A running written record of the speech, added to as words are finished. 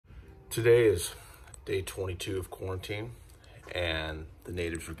Today is day 22 of quarantine, and the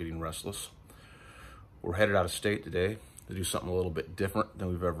natives are getting restless. We're headed out of state today to do something a little bit different than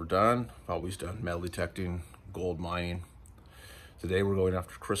we've ever done. We've always done metal detecting, gold mining. Today we're going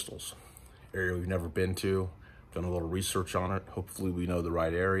after crystals, area we've never been to. Done a little research on it. Hopefully we know the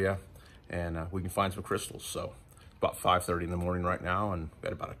right area and we can find some crystals. So it's about 5:30 in the morning right now, and we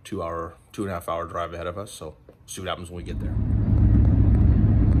got about a 2.5 hour drive ahead of us. So see what happens when we get there.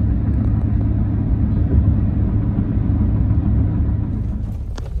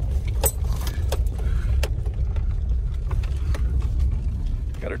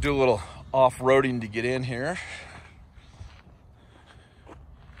 Got to do a little off-roading to get in here.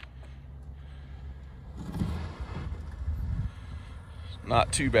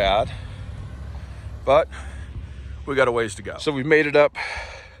 Not too bad, but we got a ways to go. So we've made it up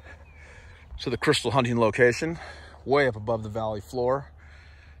to the crystal hunting location, way up above the valley floor.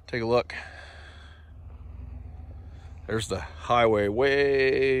 Take a look. There's the highway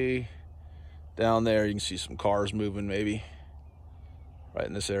way down there. You can see some cars moving maybe right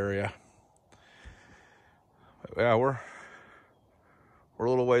in this area. But yeah, we're a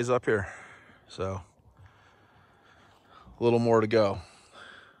little ways up here, so a little more to go.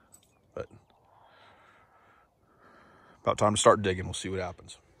 But about time to start digging. We'll see what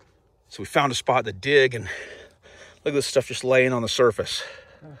happens. So we found a spot to dig, and look at this stuff just laying on the surface.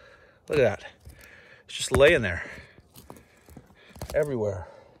 Look at that. It's just laying there everywhere.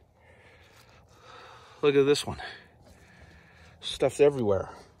 Look at this one. Stuff's everywhere.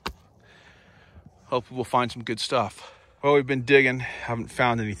 Hope we'll find some good stuff. Well, we've been digging, haven't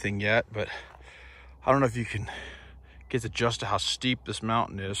found anything yet, but I don't know if you can get the gist of how steep this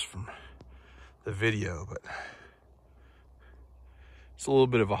mountain is from the video, but it's a little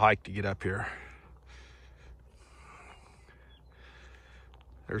bit of a hike to get up here.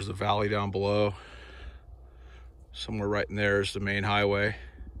 There's the valley down below. Somewhere right in there is the main highway.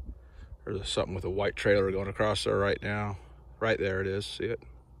 There's something with a white trailer going across there right now. Right there it is, see it?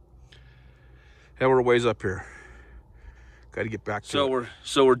 Yeah, we're a ways up here. Got to get back to it.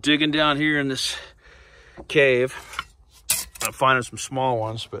 So we're digging down here in this cave. I'm finding some small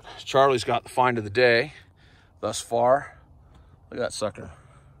ones, but Charlie's got the find of the day thus far. Look at that sucker.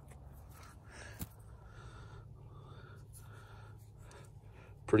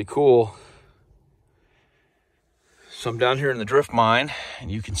 Pretty cool. So I'm down here in the drift mine,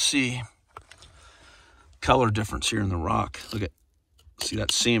 and you can see color difference here in the rock. Look at, see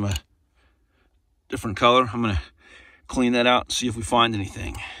that seam, a different color. I'm gonna clean that out and see if we find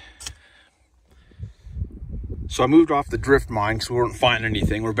anything. So I moved off the drift mine because we weren't finding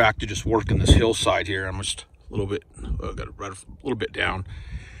anything. We're back to just working this hillside here. I'm just a little bit, got it right a little bit down,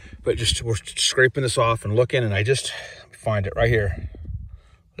 but just we're scraping this off and looking, and I just find it right here.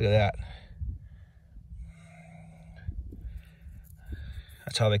 Look at that.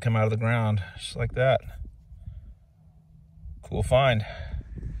 That's how they come out of the ground, just like that. Cool find.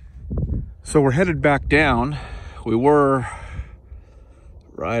 So we're headed back down. We were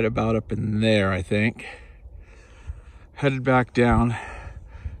right about up in there, I think. Headed back down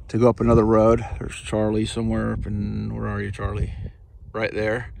to go up another road. There's Charlie somewhere up in, where are you, Charlie? Right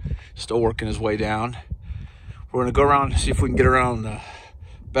there, still working his way down. We're gonna go around and see if we can get around the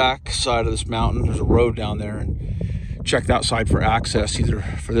back side of this mountain. There's a road down there, and check that side for access, either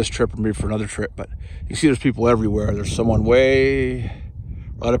for this trip or maybe for another trip. But you can see there's people everywhere. There's someone way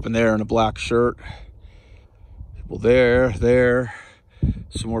right up in there in a black shirt. People there.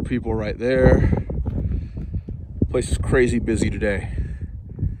 Some more people right there. Place is crazy busy today.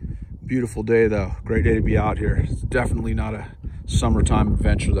 Beautiful day though. Great day to be out here. It's definitely not a summertime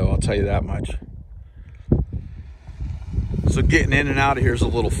adventure though, I'll tell you that much. So getting in and out of here is a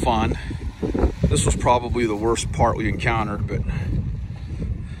little fun. This was probably the worst part we encountered, but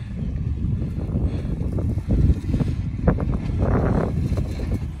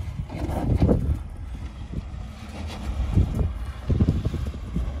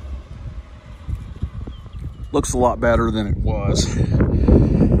looks a lot better than it was.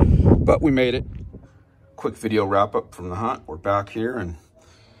 But we made it. Quick video wrap up from the hunt. We're back here, and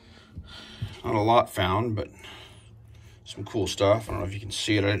not a lot found, but some cool stuff. I don't know if you can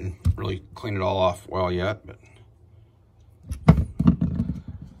see it. I didn't really clean it all off well yet, but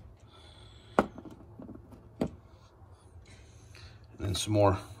and then some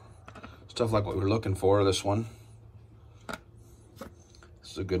more stuff like what we were looking for. This one.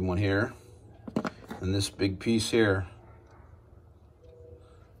 This is a good one here. And this big piece here.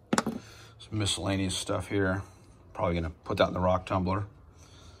 Some miscellaneous stuff here. Probably gonna put that in the rock tumbler.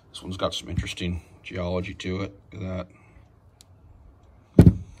 This one's got some interesting geology to it. Look at that.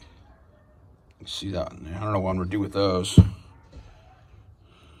 You can see that in there. I don't know what I'm gonna do with those.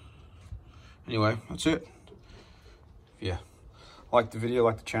 Anyway, that's it. Yeah. Like the video,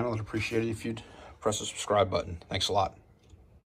 like the channel, I'd appreciate it if you'd press the subscribe button. Thanks a lot.